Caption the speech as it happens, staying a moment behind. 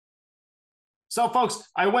So, folks,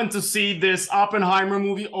 I went to see this Oppenheimer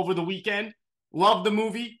movie over the weekend. Loved the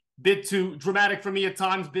movie. Bit too dramatic for me at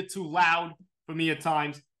times, bit too loud for me at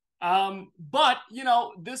times. But,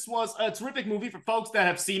 this was a terrific movie for folks that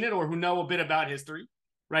have seen it or who know a bit about history,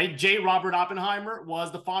 right? J. Robert Oppenheimer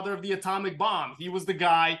was the father of the atomic bomb. He was the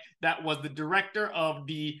guy that was the director of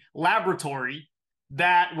the laboratory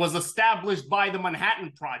that was established by the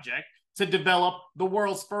Manhattan Project to develop the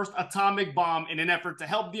world's first atomic bomb in an effort to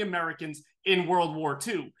help the Americans in World War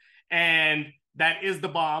II. And that is the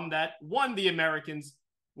bomb that won the Americans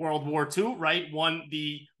World War II, right? Won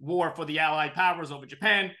the war for the Allied powers over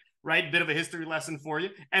Japan, right? Bit of a history lesson for you.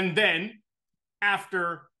 And then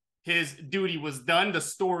after his duty was done, the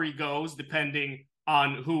story goes, depending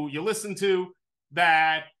on who you listen to,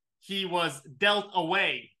 that he was dealt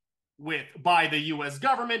away with by the US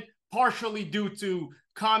government, partially due to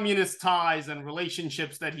communist ties and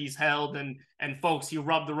relationships that he's held and folks he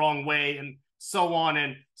rubbed the wrong way and so on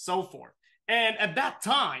and so forth. And at that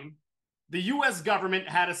time, the US government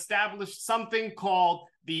had established something called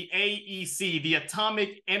the AEC, the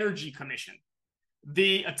Atomic Energy Commission.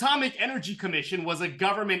 The Atomic Energy Commission was a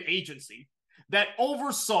government agency that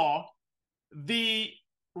oversaw the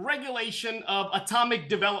regulation of atomic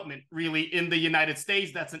development, really, in the United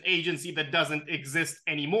States. That's an agency that doesn't exist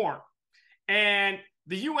anymore. And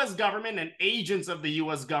the US government and agents of the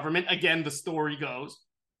US government, again, the story goes,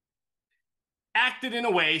 acted in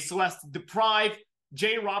a way so as to deprive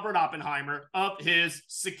J. Robert Oppenheimer of his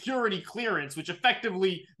security clearance, which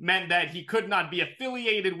effectively meant that he could not be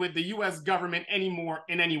affiliated with the US government anymore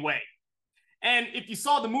in any way. And if you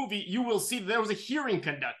saw the movie, you will see that there was a hearing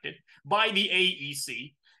conducted by the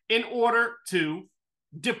AEC in order to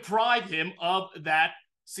deprive him of that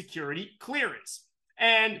security clearance.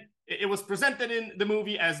 And it was presented in the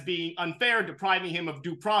movie as being unfair, depriving him of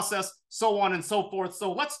due process, so on and so forth.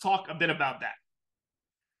 So let's talk a bit about that.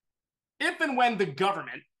 If and when the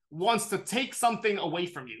government wants to take something away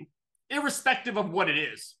from you, irrespective of what it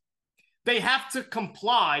is, they have to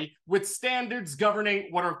comply with standards governing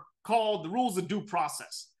what are called the rules of due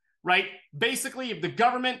process, right? Basically, if the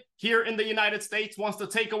government here in the United States wants to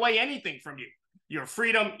take away anything from you, your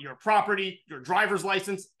freedom, your property, your driver's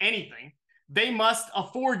license, anything, they must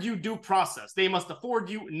afford you due process. They must afford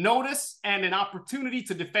you notice and an opportunity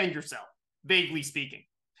to defend yourself, vaguely speaking,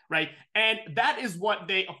 right? And that is what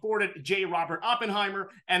they afforded J. Robert Oppenheimer,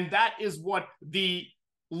 and that is what the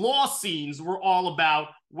law scenes were all about,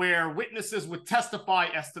 where witnesses would testify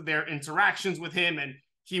as to their interactions with him, and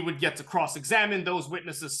he would get to cross-examine those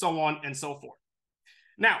witnesses, so on and so forth.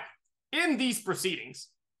 Now, in these proceedings,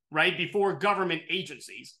 right, before government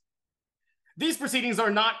agencies, these proceedings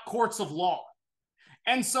are not courts of law.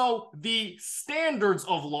 And so the standards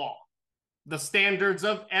of law, the standards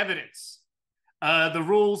of evidence, the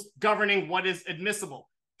rules governing what is admissible,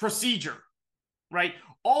 procedure, right?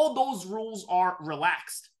 All those rules are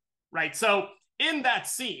relaxed, right? So in that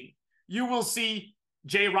scene, you will see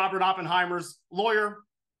J. Robert Oppenheimer's lawyer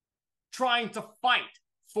trying to fight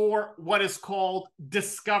for what is called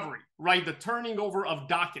discovery, right? The turning over of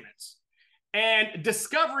documents. And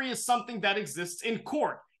discovery is something that exists in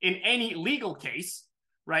court. In any legal case,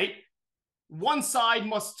 right, one side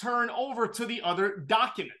must turn over to the other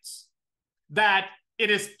documents that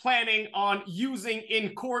it is planning on using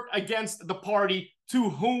in court against the party to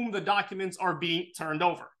whom the documents are being turned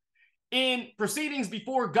over. In proceedings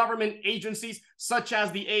before government agencies, such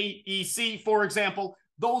as the AEC, for example,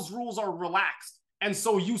 those rules are relaxed. And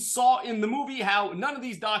so you saw in the movie how none of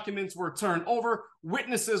these documents were turned over,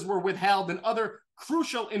 witnesses were withheld, and other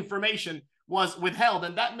crucial information was withheld.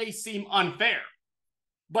 And that may seem unfair.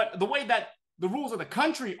 But the way that the rules of the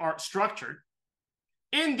country are structured,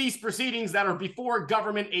 in these proceedings that are before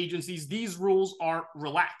government agencies, these rules are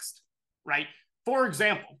relaxed, right? For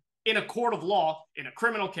example, in a court of law, in a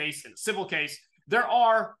criminal case, in a civil case, there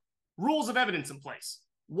are rules of evidence in place.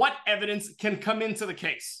 What evidence can come into the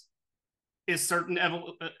case? Is certain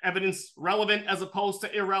evidence relevant as opposed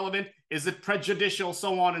to irrelevant? Is it prejudicial?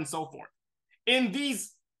 So on and so forth. In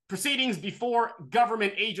these proceedings before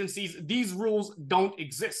government agencies, these rules don't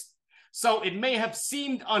exist. So it may have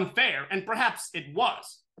seemed unfair, and perhaps it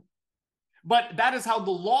was. But that is how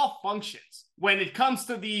the law functions when it comes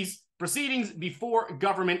to these proceedings before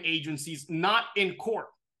government agencies, not in court.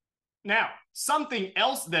 Now, something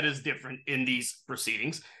else that is different in these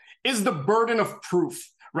proceedings is the burden of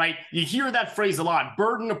proof. Right? You hear that phrase a lot,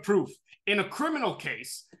 burden of proof. In a criminal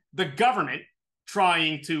case, the government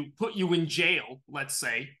trying to put you in jail, let's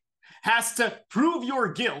say, has to prove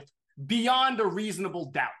your guilt beyond a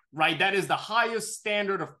reasonable doubt, right? That is the highest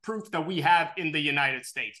standard of proof that we have in the United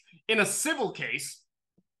States. In a civil case,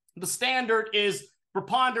 the standard is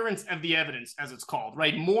preponderance of the evidence, as it's called,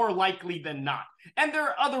 right? More likely than not. And there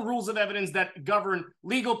are other rules of evidence that govern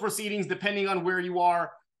legal proceedings depending on where you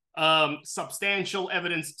are, substantial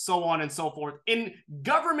evidence, so on and so forth. In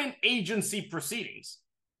government agency proceedings,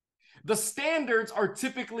 the standards are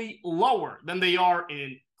typically lower than they are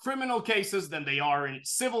in criminal cases, than they are in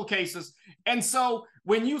civil cases. And so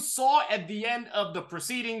when you saw at the end of the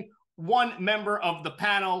proceeding, one member of the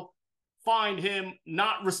panel find him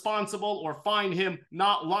not responsible or find him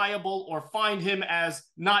not liable or find him as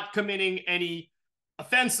not committing any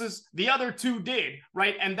offenses, the other two did,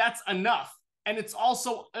 right? And that's enough. And it's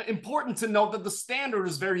also important to note that the standard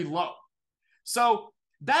is very low. So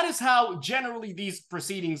that is how generally these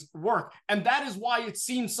proceedings work. And that is why it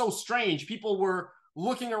seems so strange. People were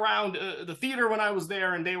looking around the theater when I was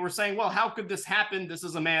there, and they were saying, well, how could this happen? This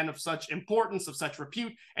is a man of such importance, of such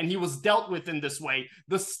repute, and he was dealt with in this way.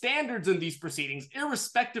 The standards in these proceedings,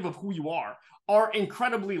 irrespective of who you are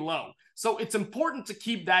incredibly low. So it's important to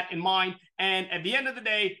keep that in mind. And at the end of the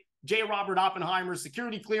day, J. Robert Oppenheimer's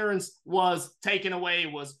security clearance was taken away,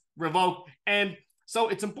 was revoked. And so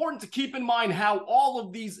it's important to keep in mind how all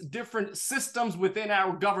of these different systems within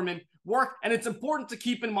our government work. And it's important to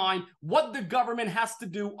keep in mind what the government has to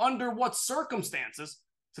do under what circumstances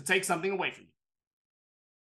to take something away from you.